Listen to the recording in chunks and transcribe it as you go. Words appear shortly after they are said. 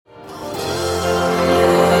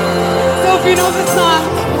you know the song,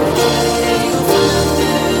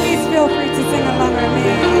 please feel free to sing along with me.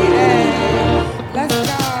 Hey, let's go.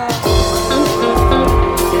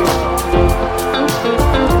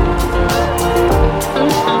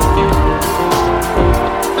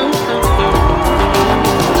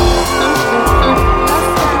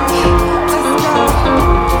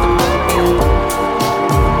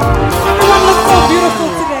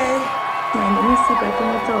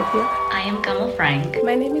 I am Kamal Frank.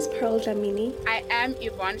 My name is Pearl Jamini. I am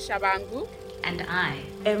Yvonne Shabangu. And I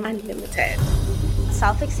am Unlimited.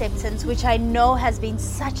 Self-acceptance, which I know has been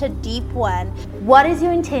such a deep one. What is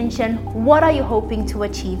your intention? What are you hoping to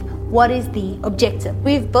achieve? What is the objective?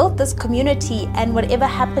 We've built this community, and whatever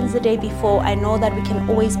happens the day before, I know that we can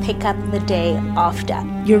always pick up the day after.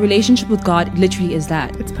 Your relationship with God literally is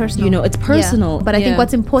that. It's personal. You know, it's personal. Yeah. But I think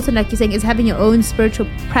what's important, like you're saying, is having your own spiritual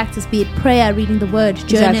practice, be it prayer, reading the word,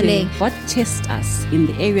 journaling. Exactly. What tests us in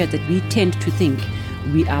the area that we tend to think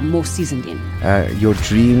we are more seasoned in? Your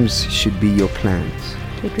dreams should be your plans.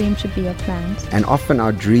 Your dreams should be your plans. And often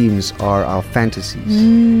our dreams are our fantasies.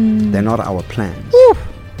 They're not our plans. Woo.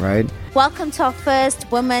 Right? Welcome to our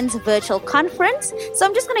first women's virtual conference. So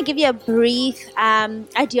I'm just going to give you a brief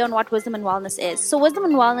idea on what Wisdom and Wellness is. So Wisdom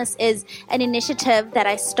and Wellness is an initiative that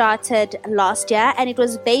I started last year, and it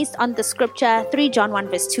was based on the scripture 3 John 1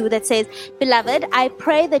 verse 2 that says, "Beloved, I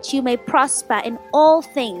pray that you may prosper in all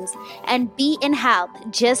things and be in health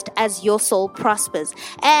just as your soul prospers."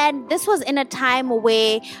 And this was in a time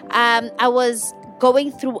where I was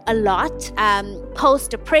going through a lot,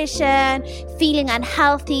 post-depression, feeling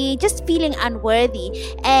unhealthy, just feeling unworthy.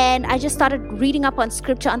 And I just started reading up on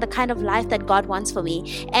scripture on the kind of life that God wants for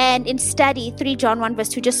me. And in study, 3 John 1 verse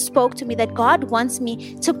 2 just spoke to me that God wants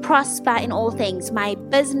me to prosper in all things. My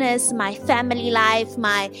business, my family life,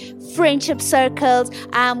 my friendship circles.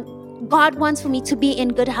 God wants for me to be in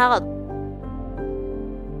good health.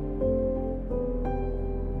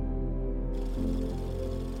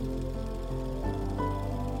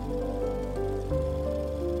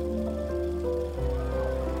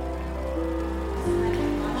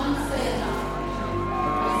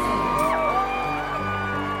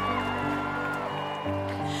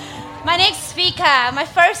 My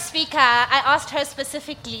first speaker, I asked her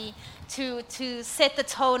specifically to set the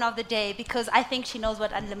tone of the day because I think she knows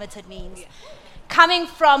what unlimited means. Yeah. Coming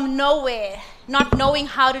from nowhere, not knowing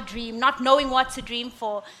how to dream, not knowing what to dream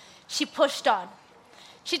for, she pushed on.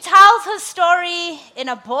 She tells her story in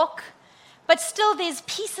a book, but still there's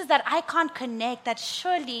pieces that I can't connect that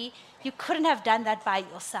surely you couldn't have done that by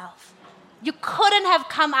yourself. You couldn't have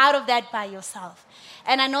come out of that by yourself.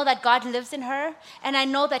 And I know that God lives in her, and I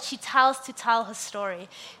know that she tells to tell her story.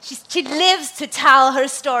 She lives to tell her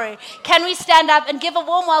story. Can we stand up and give a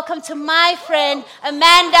warm welcome to my friend,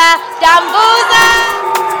 Amanda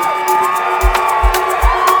Dambuza?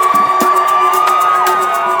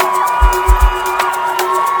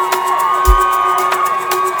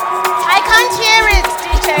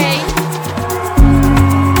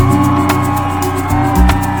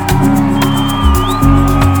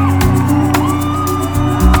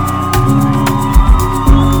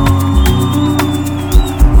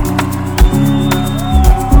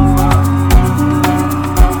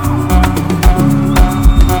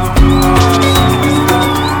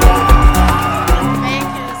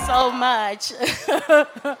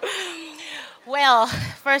 Well,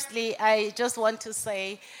 firstly, I just want to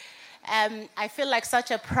say I feel like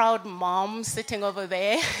such a proud mom sitting over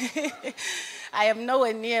there. I am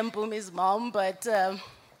nowhere near Mpumi's mom, but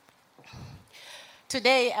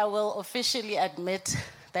today I will officially admit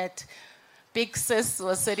that Big Sis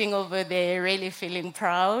was sitting over there really feeling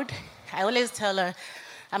proud. I always tell her,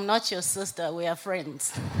 I'm not your sister, we are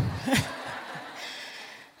friends.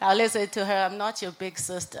 I always say to her, I'm not your big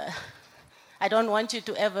sister. I don't want you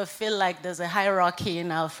to ever feel like there's a hierarchy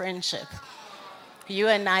in our friendship. You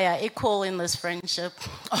and I are equal in this friendship.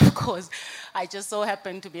 Of course, I just so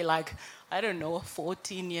happen to be like,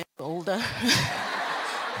 14 years older.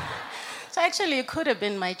 So actually, it could have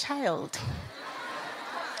been my child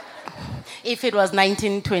if it was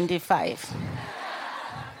 1925.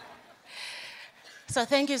 So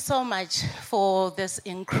thank you so much for this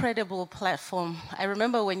incredible platform. I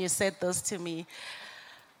remember when you said this to me,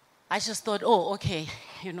 I just thought, okay,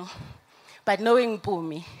 But knowing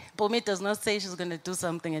Mpumi does not say she's going to do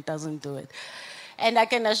something and doesn't do it. And I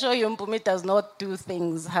can assure you, Mpumi does not do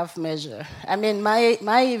things half measure. I mean,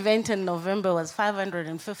 my event in November was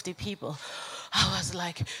 550 people. I was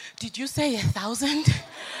like, did you say 1,000?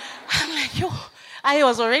 I'm like, I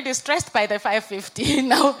was already stressed by the 550,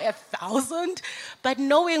 now 1,000. But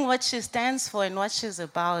knowing what she stands for and what she's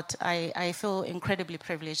about, I feel incredibly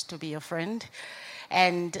privileged to be a friend.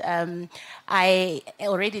 And I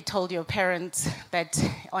already told your parents that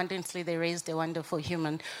honestly they raised a wonderful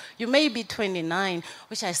human. You may be 29,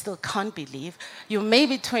 which I still can't believe. You may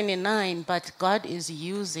be 29, but God is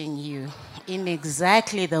using you in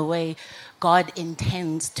exactly the way God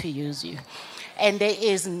intends to use you. And there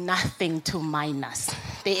is nothing to minus.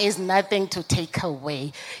 There is nothing to take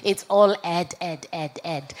away. It's all add.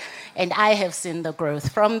 And I have seen the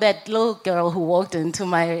growth from that little girl who walked into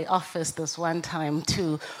my office this one time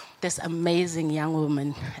to this amazing young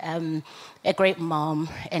woman, a great mom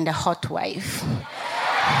and a hot wife.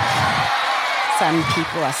 Some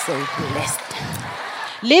people are so blessed.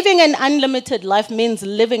 Living an unlimited life means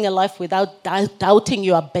living a life without doubting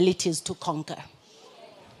your abilities to conquer.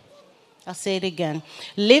 I'll say it again.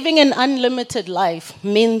 Living an unlimited life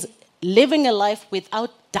means living a life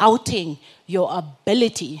without doubting your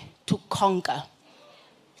ability to conquer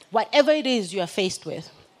whatever it is you are faced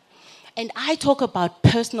with. And I talk about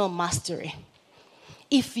personal mastery.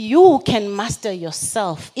 If you can master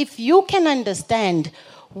yourself, if you can understand,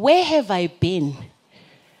 where have I been?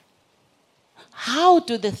 How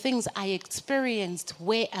do the things I experienced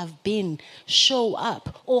where I've been show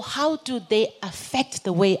up? Or how do they affect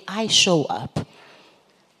the way I show up?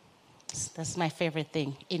 That's my favorite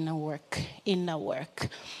thing, inner work.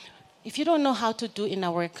 If you don't know how to do inner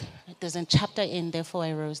work, there's a chapter in there for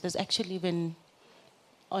arrows. There's actually even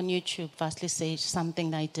on YouTube, Vastly Sage,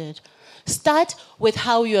 something I did. Start with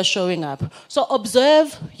how you're showing up. So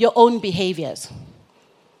observe your own behaviors.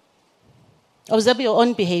 Observe your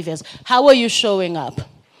own behaviors. How are you showing up?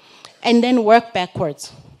 And then work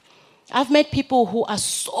backwards. I've met people who are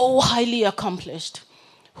so highly accomplished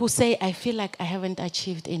who say, I feel like I haven't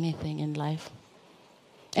achieved anything in life.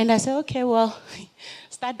 And I say, okay, well,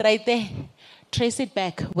 start right there. Trace it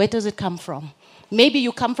back. Where does it come from? Maybe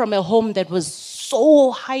you come from a home that was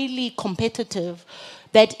so highly competitive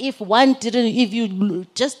that if you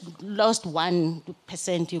just lost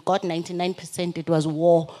 1%, you got 99%, it was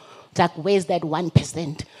war. Like, where's that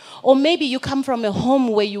 1%? Or maybe you come from a home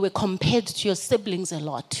where you were compared to your siblings a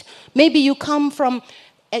lot. Maybe you come from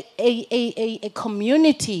a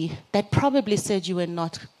community that probably said you were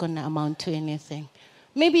not going to amount to anything.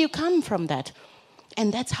 Maybe you come from that.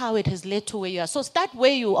 And that's how it has led to where you are. So start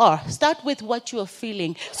where you are. Start with what you are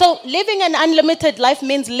feeling. So living an unlimited life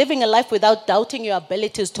means living a life without doubting your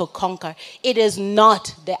abilities to conquer. It is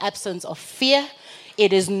not the absence of fear.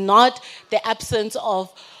 It is not the absence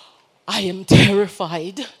of, I am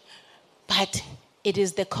terrified. But it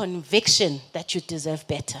is the conviction that you deserve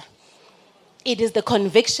better. It is the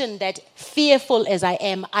conviction that, fearful as I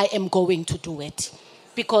am going to do it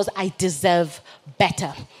because I deserve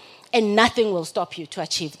better. And nothing will stop you to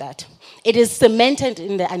achieve that. It is cemented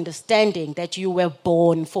in the understanding that you were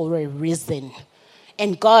born for a reason.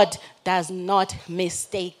 And God does not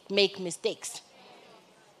make mistakes.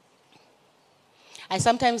 I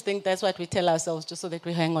sometimes think that's what we tell ourselves just so that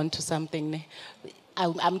we hang on to something.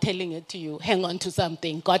 I'm telling it to you, hang on to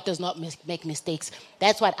something. God does not make mistakes.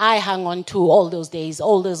 That's what I hung on to all those days,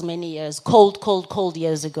 all those many years, cold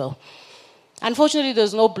years ago. Unfortunately,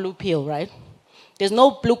 there's no blue pill, right? There's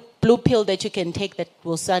no blue pill that you can take that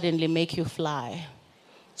will suddenly make you fly.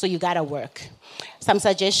 So you gotta work. Some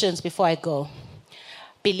suggestions before I go.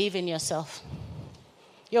 Believe in yourself.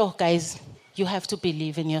 Guys, you have to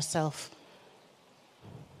believe in yourself.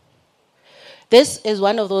 This is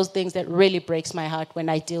one of those things that really breaks my heart when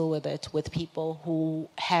I deal with it with people who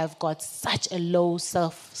have got such a low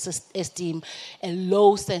self-esteem, a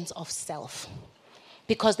low sense of self.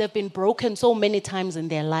 Because they've been broken so many times in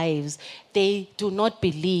their lives, they do not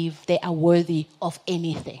believe they are worthy of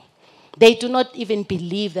anything. They do not even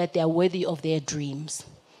believe that they are worthy of their dreams.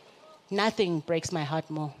 Nothing breaks my heart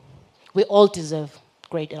more. We all deserve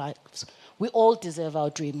great lives. We all deserve our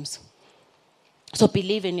dreams. So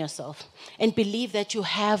believe in yourself and believe that you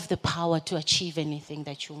have the power to achieve anything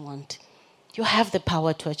that you want. You have the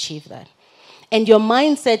power to achieve that. And your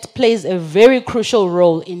mindset plays a very crucial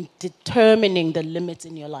role in determining the limits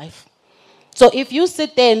in your life. So if you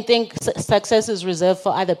sit there and think success is reserved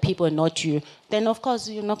for other people and not you, then of course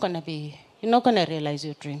you're not going to realize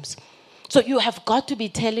your dreams. So you have got to be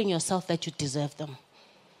telling yourself that you deserve them.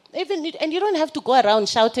 And you don't have to go around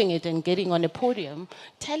shouting it and getting on a podium.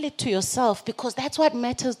 Tell it to yourself because that's what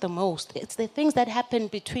matters the most. It's the things that happen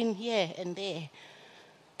between here and there.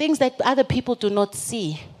 Things that other people do not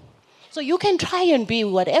see. So you can try and be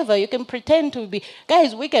whatever. You can pretend to be.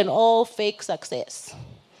 Guys, we can all fake success.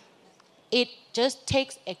 It just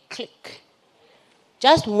takes a click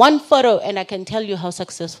Just one photo, and I can tell you how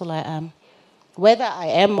successful I am. Whether I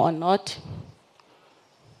am or not.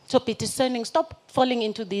 So be discerning. Stop falling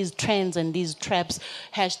into these trends and these traps.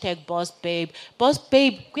 Hashtag boss babe. Boss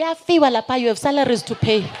babe, you have salaries to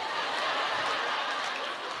pay.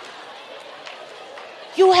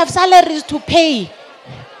 You have salaries to pay.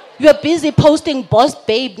 You are busy posting boss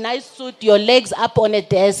babe, nice suit, your legs up on a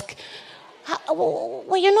desk.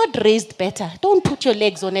 Well, you're not raised better. Don't put your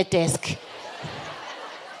legs on a desk.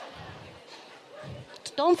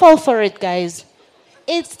 Don't fall for it, guys.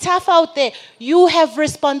 It's tough out there. You have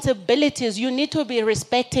responsibilities. You need to be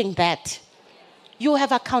respecting that. You have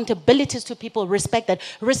accountabilities to people. Respect that.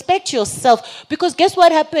 Respect yourself. Because guess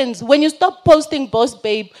what happens? When you stop posting boss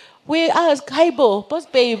babe, we ask, hi bo, boss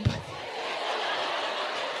babe.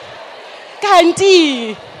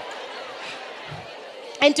 Kanti.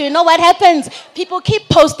 And do you know what happens? People keep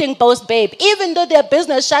posting boss babe, even though their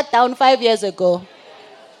business shut down 5 years ago.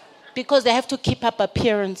 Because they have to keep up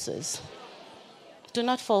appearances. Do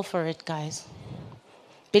not fall for it, guys.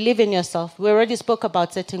 Believe in yourself. We already spoke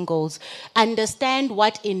about setting goals. Understand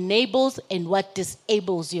what enables and what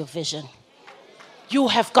disables your vision. You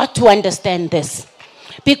have got to understand this.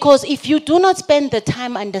 Because if you do not spend the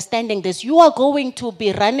time understanding this, you are going to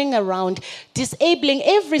be running around disabling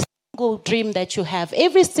every single dream that you have,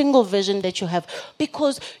 every single vision that you have,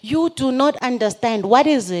 because you do not understand what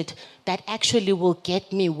is it that actually will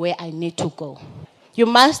get me where I need to go. You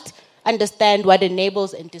must understand what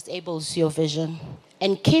enables and disables your vision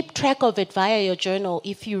and keep track of it via your journal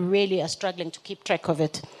if you really are struggling to keep track of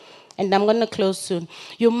it. And I'm going to close soon.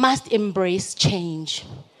 You must embrace change.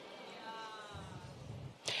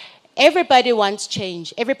 Everybody wants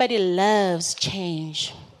change. Everybody loves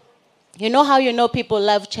change. You know how you know people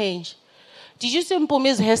love change? Did you see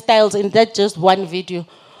Mpumi's hairstyles in that just one video?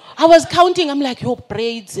 I was counting. I'm like, your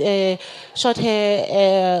braids, short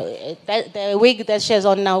hair, the wig that she has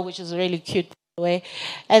on now, which is really cute, by the way.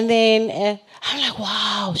 And then I'm like,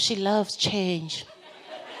 wow, she loves change.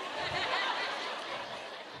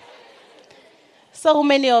 So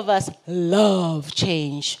many of us love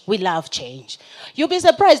change. We love change. You'll be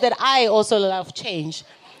surprised that I also love change.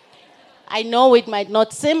 I know it might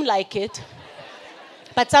not seem like it,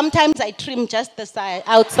 but sometimes I trim just the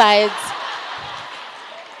outsides.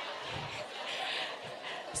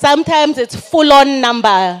 Sometimes it's full-on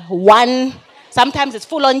number 1. Sometimes it's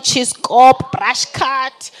full-on cheese scope, brush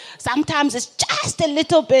cut. Sometimes it's just a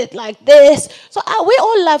little bit like this. So we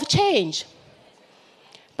all love change.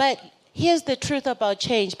 But here's the truth about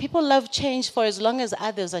change. People love change for as long as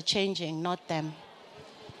others are changing, not them.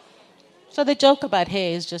 So the joke about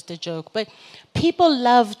hair is just a joke. But people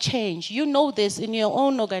love change. You know this in your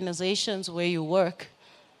own organizations where you work.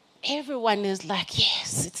 Everyone is like,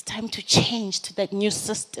 yes, it's time to change to that new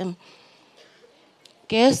system.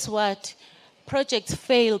 Guess what? Projects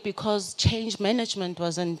fail because change management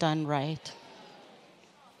wasn't done right.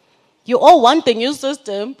 You all want the new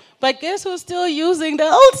system, but guess who's still using the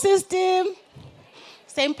old system?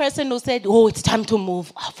 Same person who said, oh, it's time to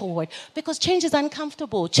move forward. Because change is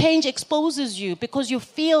uncomfortable. Change exposes you because you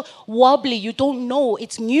feel wobbly. You don't know.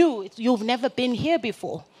 It's new. You've never been here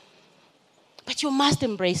before. But you must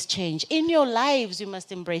embrace change. In your lives, you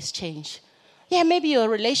must embrace change. Yeah, maybe your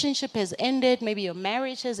relationship has ended. Maybe your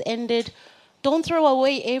marriage has ended. Don't throw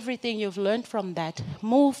away everything you've learned from that.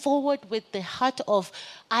 Move forward with the heart of,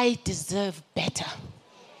 I deserve better.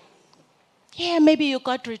 Yeah, maybe you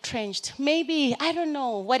got retrenched. Maybe, I don't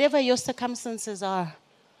know, whatever your circumstances are.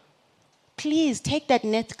 Please take that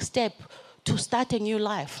next step to start a new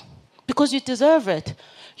life. Because you deserve it.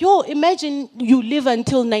 Imagine you live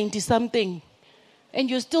until 90-something. And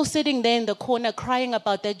you're still sitting there in the corner crying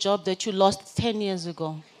about that job that you lost 10 years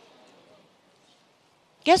ago.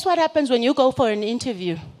 Guess what happens when you go for an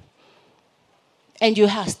interview and you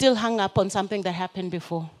are still hung up on something that happened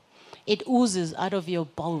before? It oozes out of your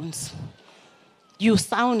bones. You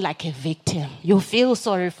sound like a victim. You feel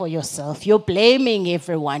sorry for yourself. You're blaming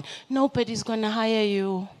everyone. Nobody's going to hire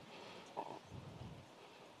you.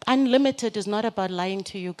 Unlimited is not about lying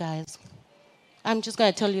to you guys. I'm just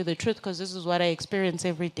going to tell you the truth because this is what I experience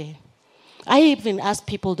every day. I even ask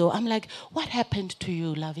people though, I'm like, what happened to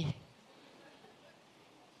you, Lovey?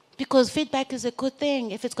 Because feedback is a good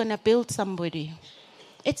thing if it's going to build somebody.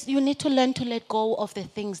 You need to learn to let go of the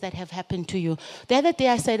things that have happened to you. The other day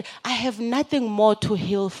I said, I have nothing more to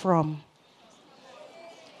heal from.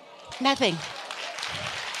 Nothing.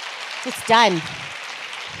 It's done.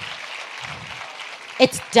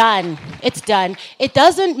 It's done. It's done. It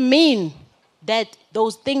doesn't mean that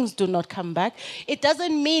those things do not come back. It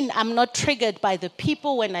doesn't mean I'm not triggered by the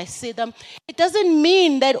people when I see them. It doesn't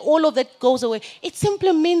mean that all of that goes away. It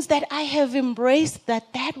simply means that I have embraced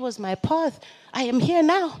that was my path. I am here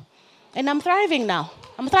now. And I'm thriving now.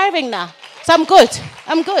 So I'm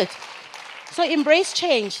good. So embrace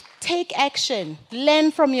change. Take action.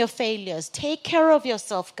 Learn from your failures. Take care of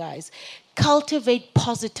yourself, guys. Cultivate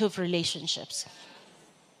positive relationships.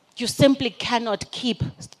 You simply cannot keep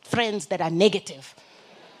friends that are negative.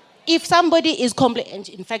 If somebody is complaining,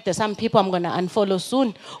 in fact, there's some people I'm going to unfollow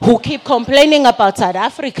soon who keep complaining about South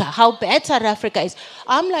Africa, how bad South Africa is.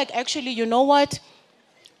 I'm like, actually, you know what?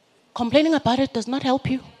 Complaining about it does not help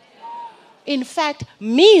you. In fact,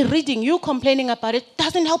 me reading you complaining about it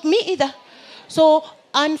doesn't help me either. So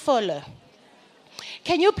unfollow.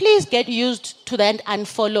 Can you please get used to that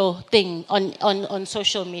unfollow thing on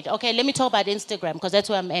social media? Okay, let me talk about Instagram because that's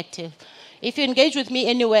where I'm active. If you engage with me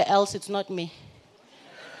anywhere else, it's not me.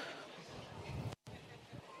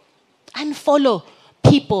 Unfollow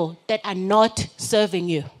people that are not serving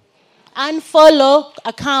you. Unfollow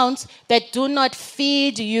accounts that do not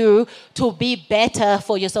feed you to be better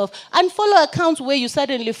for yourself. Unfollow accounts where you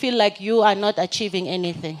suddenly feel like you are not achieving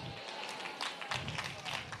anything.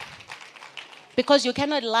 Because you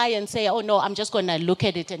cannot lie and say, oh no, I'm just going to look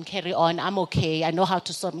at it and carry on. I'm okay. I know how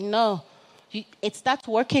to solve. No. It starts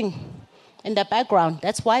working in the background.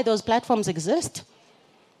 That's why those platforms exist.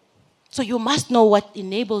 So you must know what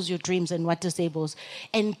enables your dreams and what disables.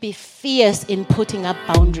 And be fierce in putting up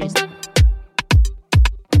boundaries.